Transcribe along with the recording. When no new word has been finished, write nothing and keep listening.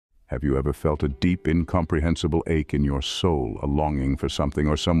Have you ever felt a deep, incomprehensible ache in your soul, a longing for something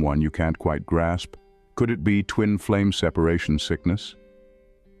or someone you can't quite grasp? Could it be twin flame separation sickness?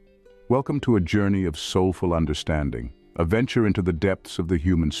 Welcome to a journey of soulful understanding, a venture into the depths of the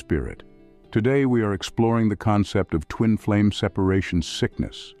human spirit. Today we are exploring the concept of twin flame separation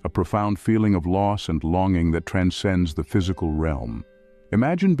sickness, a profound feeling of loss and longing that transcends the physical realm.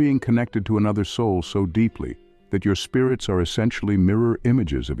 Imagine being connected to another soul so deeply that your spirits are essentially mirror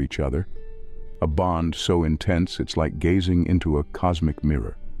images of each other, a bond so intense it's like gazing into a cosmic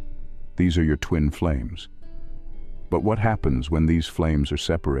mirror. These are your twin flames. But what happens when these flames are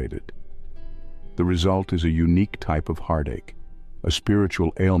separated? The result is a unique type of heartache, a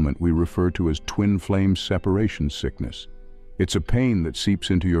spiritual ailment we refer to as twin flame separation sickness. It's a pain that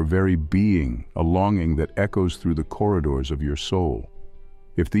seeps into your very being, a longing that echoes through the corridors of your soul.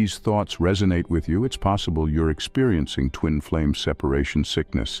 If these thoughts resonate with you, it's possible you're experiencing twin flame separation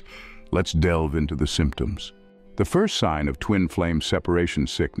sickness. Let's delve into the symptoms. The first sign of twin flame separation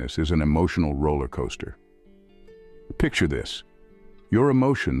sickness is an emotional roller coaster. Picture this. Your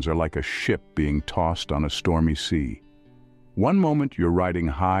emotions are like a ship being tossed on a stormy sea. One moment you're riding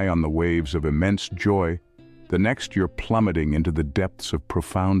high on the waves of immense joy, the next you're plummeting into the depths of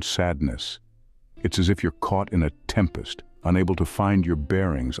profound sadness. It's as if you're caught in a tempest, unable to find your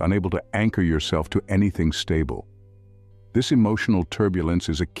bearings, unable to anchor yourself to anything stable. This emotional turbulence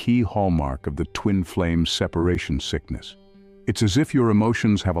is a key hallmark of the twin flame separation sickness. It's as if your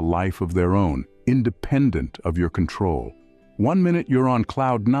emotions have a life of their own, independent of your control. One minute you're on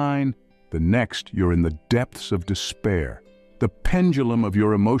cloud nine, the next you're in the depths of despair. The pendulum of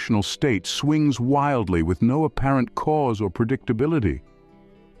your emotional state swings wildly with no apparent cause or predictability.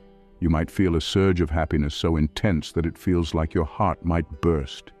 You might feel a surge of happiness so intense that it feels like your heart might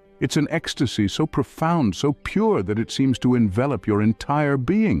burst. It's an ecstasy so profound, so pure that it seems to envelop your entire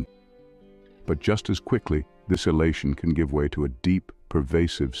being. But just as quickly, this elation can give way to a deep,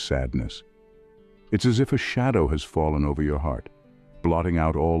 pervasive sadness. It's as if a shadow has fallen over your heart, blotting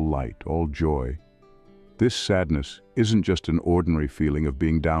out all light, all joy. This sadness isn't just an ordinary feeling of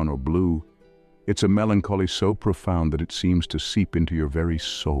being down or blue. It's a melancholy so profound that it seems to seep into your very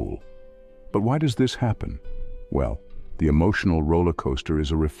soul. But why does this happen? Well, the emotional roller coaster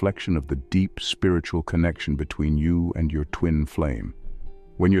is a reflection of the deep spiritual connection between you and your twin flame.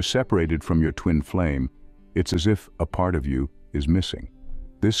 When you're separated from your twin flame, it's as if a part of you is missing.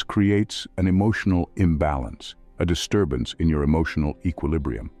 This creates an emotional imbalance, a disturbance in your emotional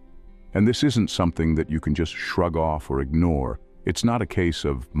equilibrium. And this isn't something that you can just shrug off or ignore. It's not a case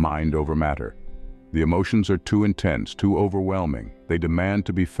of mind over matter. The emotions are too intense, too overwhelming. They demand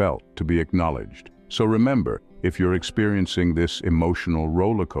to be felt, to be acknowledged. So remember, if you're experiencing this emotional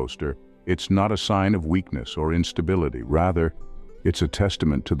roller coaster, it's not a sign of weakness or instability. Rather, it's a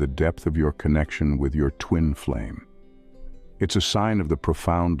testament to the depth of your connection with your twin flame. It's a sign of the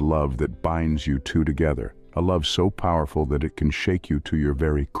profound love that binds you two together, a love so powerful that it can shake you to your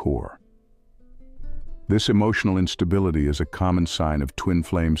very core. This emotional instability is a common sign of twin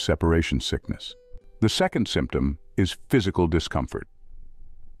flame separation sickness. The second symptom is physical discomfort.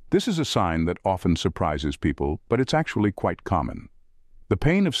 This is a sign that often surprises people, but it's actually quite common. The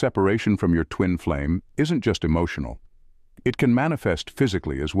pain of separation from your twin flame isn't just emotional. It can manifest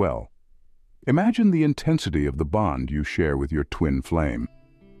physically as well. Imagine the intensity of the bond you share with your twin flame.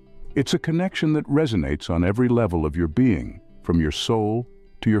 It's a connection that resonates on every level of your being, from your soul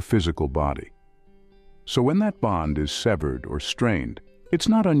to your physical body. So when that bond is severed or strained, it's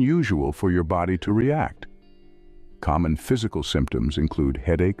not unusual for your body to react. Common physical symptoms include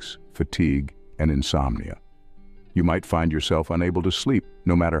headaches, fatigue, and insomnia. You might find yourself unable to sleep,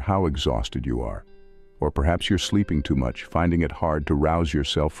 no matter how exhausted you are. Or perhaps you're sleeping too much, finding it hard to rouse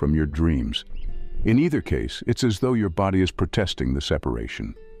yourself from your dreams. In either case, it's as though your body is protesting the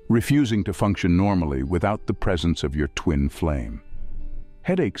separation, refusing to function normally without the presence of your twin flame.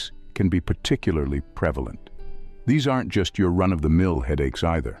 Headaches can be particularly prevalent. These aren't just your run-of-the-mill headaches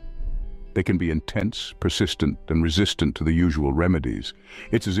either. They can be intense, persistent, and resistant to the usual remedies.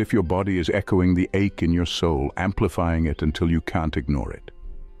 It's as if your body is echoing the ache in your soul, amplifying it until you can't ignore it.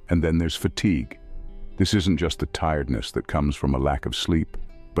 And then there's fatigue. This isn't just the tiredness that comes from a lack of sleep,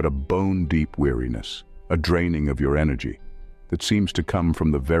 but a bone-deep weariness, a draining of your energy that seems to come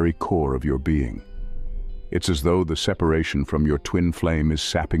from the very core of your being. It's as though the separation from your twin flame is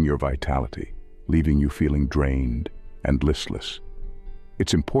sapping your vitality, leaving you feeling drained and listless.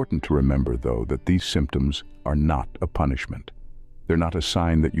 It's important to remember, though, that these symptoms are not a punishment. They're not a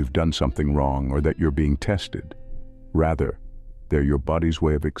sign that you've done something wrong or that you're being tested. Rather, they're your body's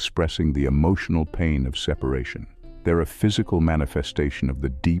way of expressing the emotional pain of separation. They're a physical manifestation of the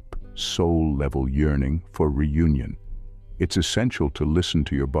deep, soul-level yearning for reunion. It's essential to listen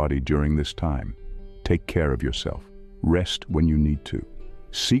to your body during this time. Take care of yourself. Rest when you need to.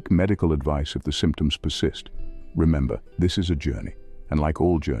 Seek medical advice if the symptoms persist. Remember, this is a journey, and like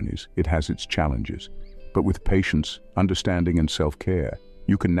all journeys, it has its challenges. But with patience, understanding, and self-care,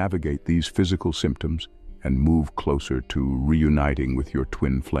 you can navigate these physical symptoms and move closer to reuniting with your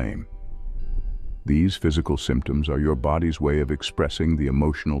twin flame. These physical symptoms are your body's way of expressing the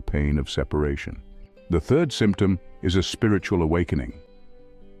emotional pain of separation. The third symptom is a spiritual awakening.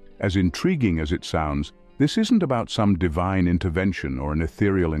 As intriguing as it sounds, this isn't about some divine intervention or an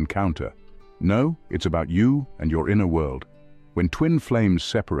ethereal encounter. No, it's about you and your inner world. When twin flames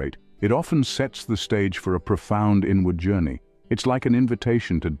separate, it often sets the stage for a profound inward journey. It's like an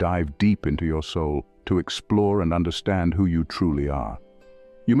invitation to dive deep into your soul, to explore and understand who you truly are.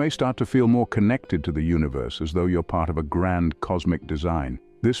 You may start to feel more connected to the universe, as though you're part of a grand cosmic design.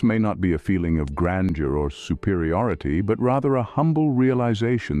 This may not be a feeling of grandeur or superiority, but rather a humble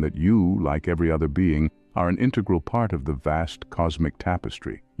realization that you, like every other being, are an integral part of the vast cosmic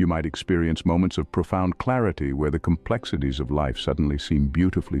tapestry. You might experience moments of profound clarity where the complexities of life suddenly seem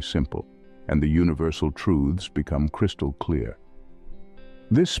beautifully simple, and the universal truths become crystal clear.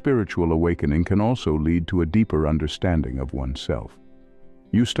 This spiritual awakening can also lead to a deeper understanding of oneself.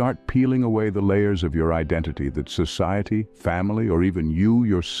 You start peeling away the layers of your identity that society, family, or even you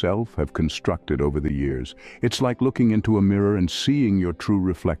yourself have constructed over the years. It's like looking into a mirror and seeing your true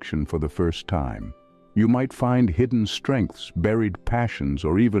reflection for the first time. You might find hidden strengths, buried passions,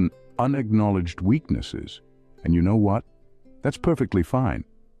 or even unacknowledged weaknesses. And you know what? That's perfectly fine.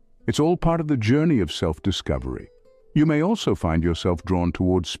 It's all part of the journey of self-discovery. You may also find yourself drawn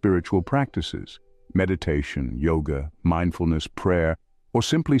towards spiritual practices, meditation, yoga, mindfulness, prayer, or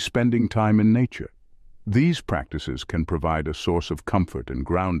simply spending time in nature. These practices can provide a source of comfort and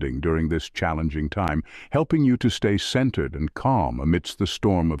grounding during this challenging time, helping you to stay centered and calm amidst the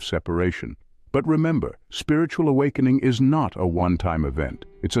storm of separation. But remember, spiritual awakening is not a one-time event.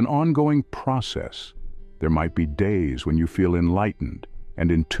 It's an ongoing process. There might be days when you feel enlightened and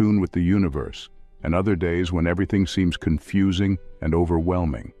in tune with the universe, and other days when everything seems confusing and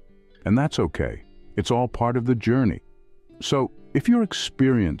overwhelming. And that's okay. It's all part of the journey. So, if you're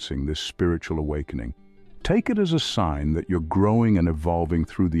experiencing this spiritual awakening, take it as a sign that you're growing and evolving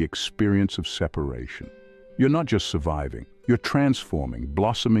through the experience of separation. You're not just surviving, you're transforming,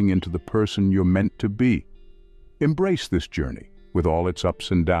 blossoming into the person you're meant to be. Embrace this journey, with all its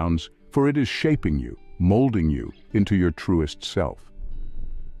ups and downs, for it is shaping you, molding you into your truest self.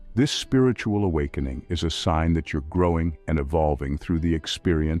 This spiritual awakening is a sign that you're growing and evolving through the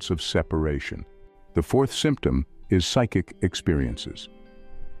experience of separation. The fourth symptom is psychic experiences.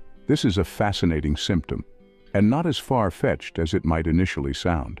 This is a fascinating symptom, and not as far-fetched as it might initially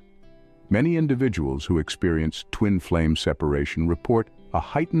sound. Many individuals who experience twin flame separation report a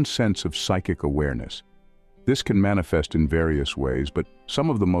heightened sense of psychic awareness. This can manifest in various ways, but some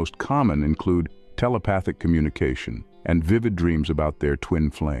of the most common include telepathic communication and vivid dreams about their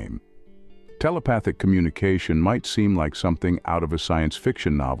twin flame. Telepathic communication might seem like something out of a science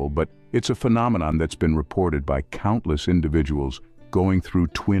fiction novel, but it's a phenomenon that's been reported by countless individuals going through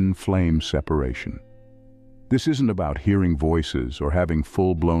twin flame separation. This isn't about hearing voices or having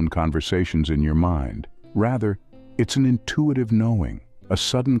full-blown conversations in your mind. Rather, it's an intuitive knowing, a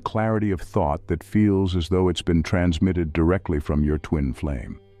sudden clarity of thought that feels as though it's been transmitted directly from your twin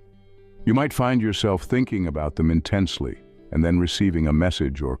flame. You might find yourself thinking about them intensely and then receiving a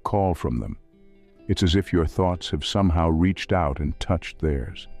message or call from them. It's as if your thoughts have somehow reached out and touched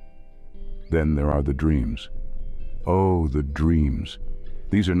theirs. Then there are the dreams. Oh, the dreams.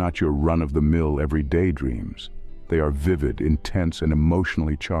 These are not your run-of-the-mill everyday dreams. They are vivid, intense, and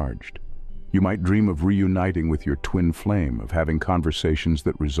emotionally charged. You might dream of reuniting with your twin flame, of having conversations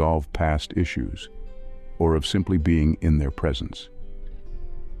that resolve past issues, or of simply being in their presence.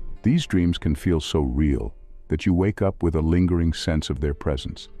 These dreams can feel so real that you wake up with a lingering sense of their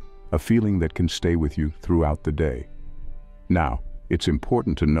presence, a feeling that can stay with you throughout the day. Now, it's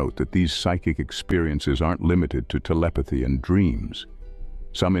important to note that these psychic experiences aren't limited to telepathy and dreams.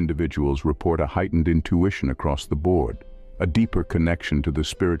 Some individuals report a heightened intuition across the board, a deeper connection to the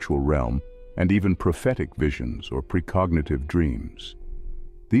spiritual realm, and even prophetic visions or precognitive dreams.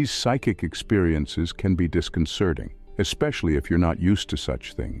 These psychic experiences can be disconcerting, especially if you're not used to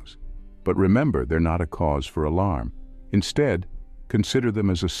such things. But remember, they're not a cause for alarm. Instead, consider them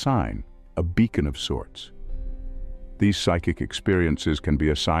as a sign, a beacon of sorts. These psychic experiences can be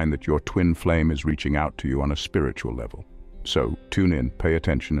a sign that your twin flame is reaching out to you on a spiritual level. So, tune in, pay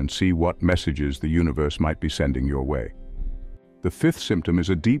attention, and see what messages the universe might be sending your way. The fifth symptom is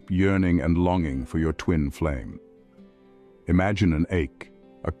a deep yearning and longing for your twin flame. Imagine an ache,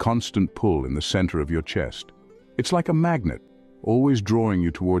 a constant pull in the center of your chest. It's like a magnet, always drawing you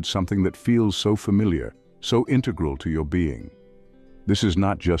towards something that feels so familiar, so integral to your being. This is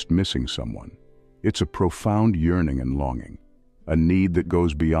not just missing someone. It's a profound yearning and longing, a need that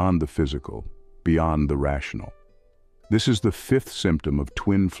goes beyond the physical, beyond the rational. This is the fifth symptom of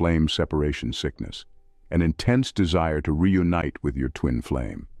twin flame separation sickness, an intense desire to reunite with your twin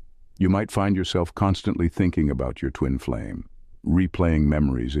flame. You might find yourself constantly thinking about your twin flame, replaying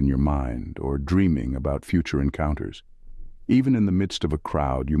memories in your mind, or dreaming about future encounters. Even in the midst of a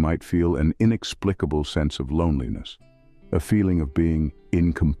crowd, you might feel an inexplicable sense of loneliness, a feeling of being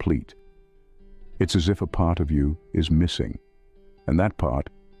incomplete. It's as if a part of you is missing, and that part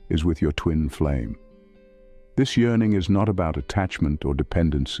is with your twin flame. This yearning is not about attachment or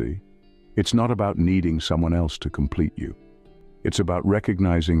dependency. It's not about needing someone else to complete you. It's about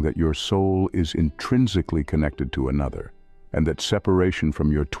recognizing that your soul is intrinsically connected to another, and that separation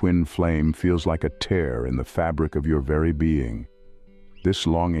from your twin flame feels like a tear in the fabric of your very being. This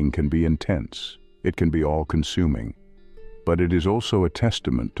longing can be intense, it can be all-consuming, but it is also a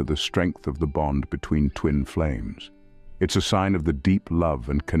testament to the strength of the bond between twin flames. It's a sign of the deep love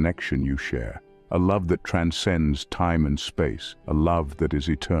and connection you share, a love that transcends time and space, a love that is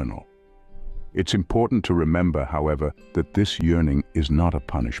eternal. It's important to remember, however, that this yearning is not a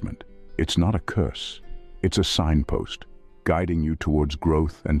punishment. It's not a curse. It's a signpost, guiding you towards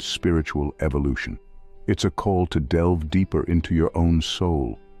growth and spiritual evolution. It's a call to delve deeper into your own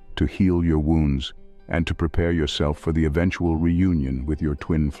soul, to heal your wounds, and to prepare yourself for the eventual reunion with your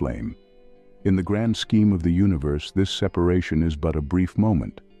twin flame. In the grand scheme of the universe, this separation is but a brief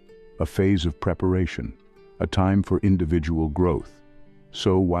moment, a phase of preparation, a time for individual growth.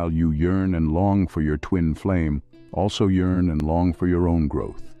 So while you yearn and long for your twin flame, also yearn and long for your own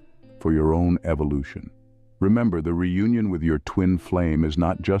growth, for your own evolution. Remember, the reunion with your twin flame is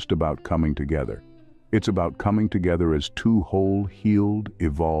not just about coming together. It's about coming together as two whole, healed,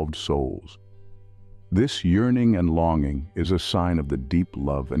 evolved souls. This yearning and longing is a sign of the deep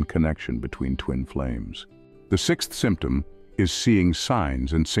love and connection between twin flames. The sixth symptom is seeing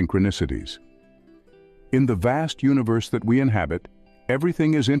signs and synchronicities. In the vast universe that we inhabit,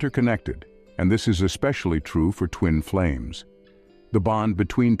 everything is interconnected, and this is especially true for twin flames. The bond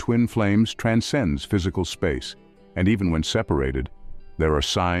between twin flames transcends physical space, and even when separated, there are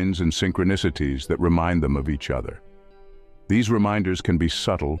signs and synchronicities that remind them of each other. These reminders can be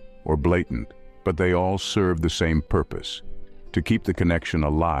subtle or blatant, but they all serve the same purpose: to keep the connection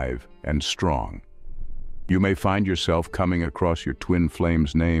alive and strong. You may find yourself coming across your twin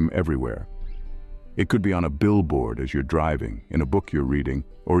flame's name everywhere. It could be on a billboard as you're driving, in a book you're reading,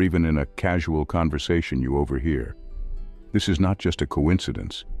 or even in a casual conversation you overhear. This is not just a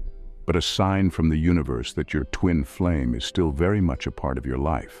coincidence, but a sign from the universe that your twin flame is still very much a part of your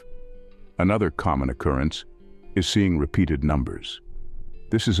life. Another common occurrence is seeing repeated numbers.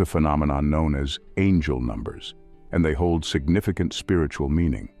 This is a phenomenon known as angel numbers, and they hold significant spiritual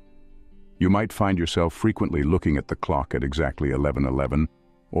meaning. You might find yourself frequently looking at the clock at exactly 11:11,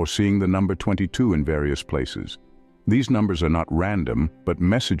 or seeing the number 22 in various places. These numbers are not random, but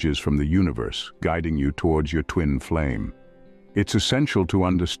messages from the universe guiding you towards your twin flame. It's essential to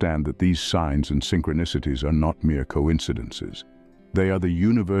understand that these signs and synchronicities are not mere coincidences. They are the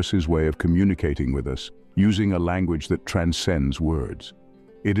universe's way of communicating with us, using a language that transcends words.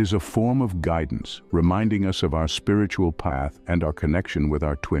 It is a form of guidance, reminding us of our spiritual path and our connection with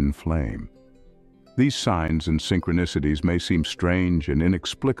our twin flame. These signs and synchronicities may seem strange and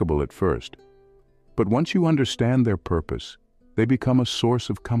inexplicable at first, but once you understand their purpose, they become a source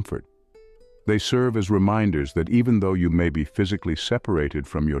of comfort. They serve as reminders that even though you may be physically separated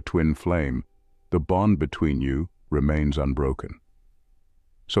from your twin flame, the bond between you remains unbroken.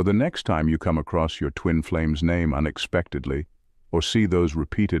 So the next time you come across your twin flame's name unexpectedly, or see those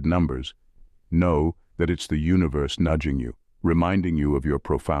repeated numbers, know that it's the universe nudging you, reminding you of your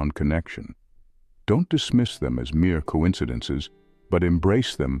profound connection. Don't dismiss them as mere coincidences, but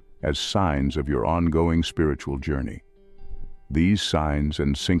embrace them as signs of your ongoing spiritual journey. These signs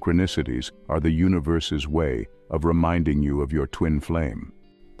and synchronicities are the universe's way of reminding you of your twin flame.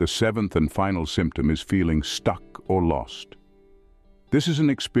 The seventh and final symptom is feeling stuck or lost. This is an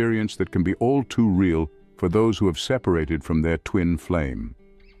experience that can be all too real for those who have separated from their twin flame.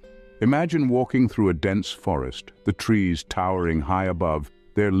 Imagine walking through a dense forest, the trees towering high above,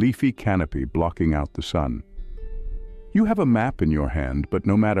 their leafy canopy blocking out the sun. You have a map in your hand, but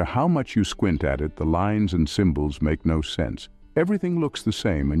no matter how much you squint at it, the lines and symbols make no sense. Everything looks the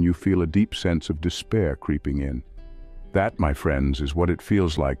same, and you feel a deep sense of despair creeping in. That, my friends, is what it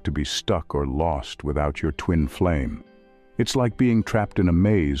feels like to be stuck or lost without your twin flame. It's like being trapped in a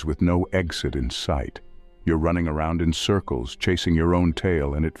maze with no exit in sight. You're running around in circles, chasing your own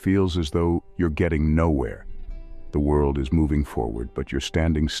tail, and it feels as though you're getting nowhere. The world is moving forward, but you're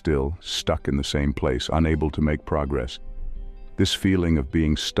standing still, stuck in the same place, unable to make progress. This feeling of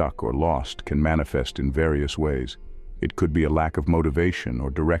being stuck or lost can manifest in various ways. It could be a lack of motivation or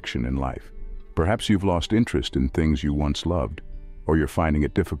direction in life. Perhaps you've lost interest in things you once loved, or you're finding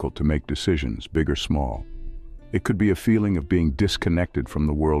it difficult to make decisions, big or small. It could be a feeling of being disconnected from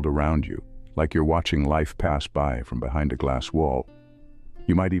the world around you, like you're watching life pass by from behind a glass wall.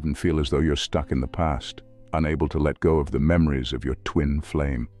 You might even feel as though you're stuck in the past, unable to let go of the memories of your twin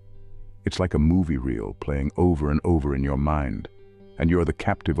flame. It's like a movie reel playing over and over in your mind, and you're the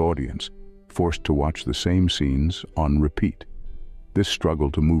captive audience, forced to watch the same scenes on repeat. This struggle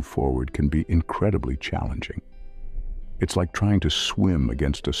to move forward can be incredibly challenging. It's like trying to swim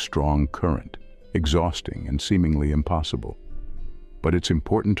against a strong current, exhausting and seemingly impossible. But it's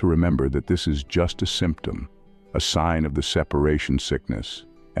important to remember that this is just a symptom, a sign of the separation sickness,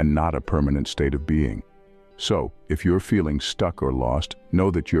 and not a permanent state of being. So, if you're feeling stuck or lost,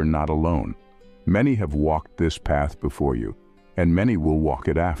 know that you're not alone. Many have walked this path before you, and many will walk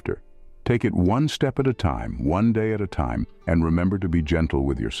it after. Take it one step at a time, one day at a time, and remember to be gentle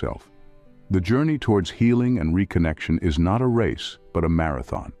with yourself. The journey towards healing and reconnection is not a race, but a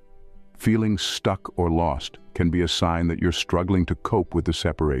marathon. Feeling stuck or lost can be a sign that you're struggling to cope with the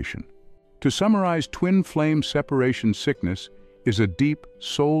separation. To summarize, twin flame separation sickness is a deep,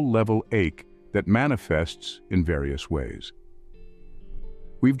 soul-level ache that manifests in various ways.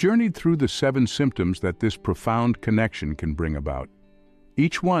 We've journeyed through the 7 symptoms that this profound connection can bring about.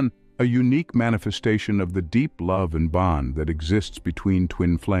 Each one a unique manifestation of the deep love and bond that exists between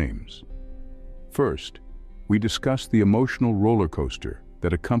twin flames. First, we discuss the emotional roller coaster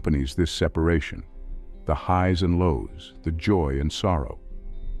that accompanies this separation, the highs and lows, the joy and sorrow.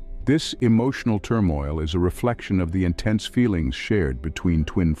 This emotional turmoil is a reflection of the intense feelings shared between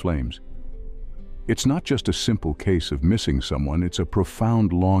twin flames. It's not just a simple case of missing someone, it's a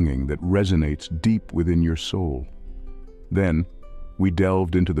profound longing that resonates deep within your soul. Then, we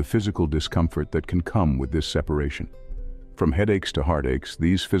delved into the physical discomfort that can come with this separation. From headaches to heartaches,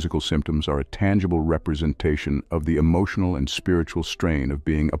 these physical symptoms are a tangible representation of the emotional and spiritual strain of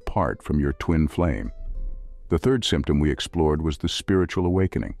being apart from your twin flame. The third symptom we explored was the spiritual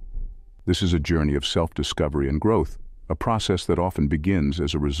awakening. This is a journey of self-discovery and growth, a process that often begins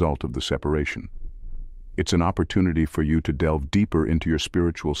as a result of the separation. It's an opportunity for you to delve deeper into your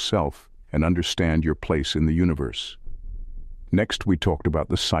spiritual self and understand your place in the universe. Next, we talked about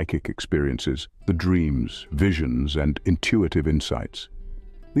the psychic experiences, the dreams, visions, and intuitive insights.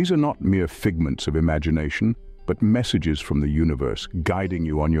 These are not mere figments of imagination, but messages from the universe guiding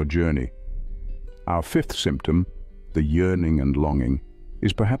you on your journey. Our fifth symptom, the yearning and longing,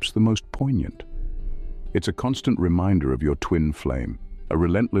 is perhaps the most poignant. It's a constant reminder of your twin flame, a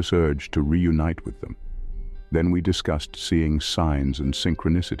relentless urge to reunite with them. Then we discussed seeing signs and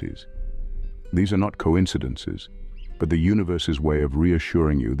synchronicities. These are not coincidences, but the universe's way of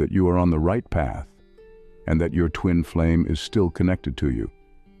reassuring you that you are on the right path and that your twin flame is still connected to you,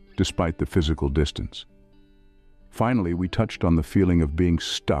 despite the physical distance. Finally, we touched on the feeling of being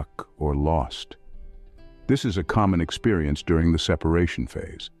stuck or lost. This is a common experience during the separation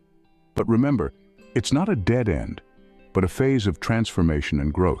phase. But remember, it's not a dead end, but a phase of transformation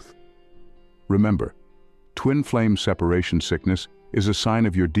and growth. Remember, twin flame separation sickness is a sign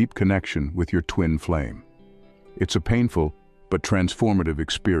of your deep connection with your twin flame. It's a painful but transformative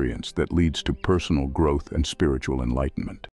experience that leads to personal growth and spiritual enlightenment.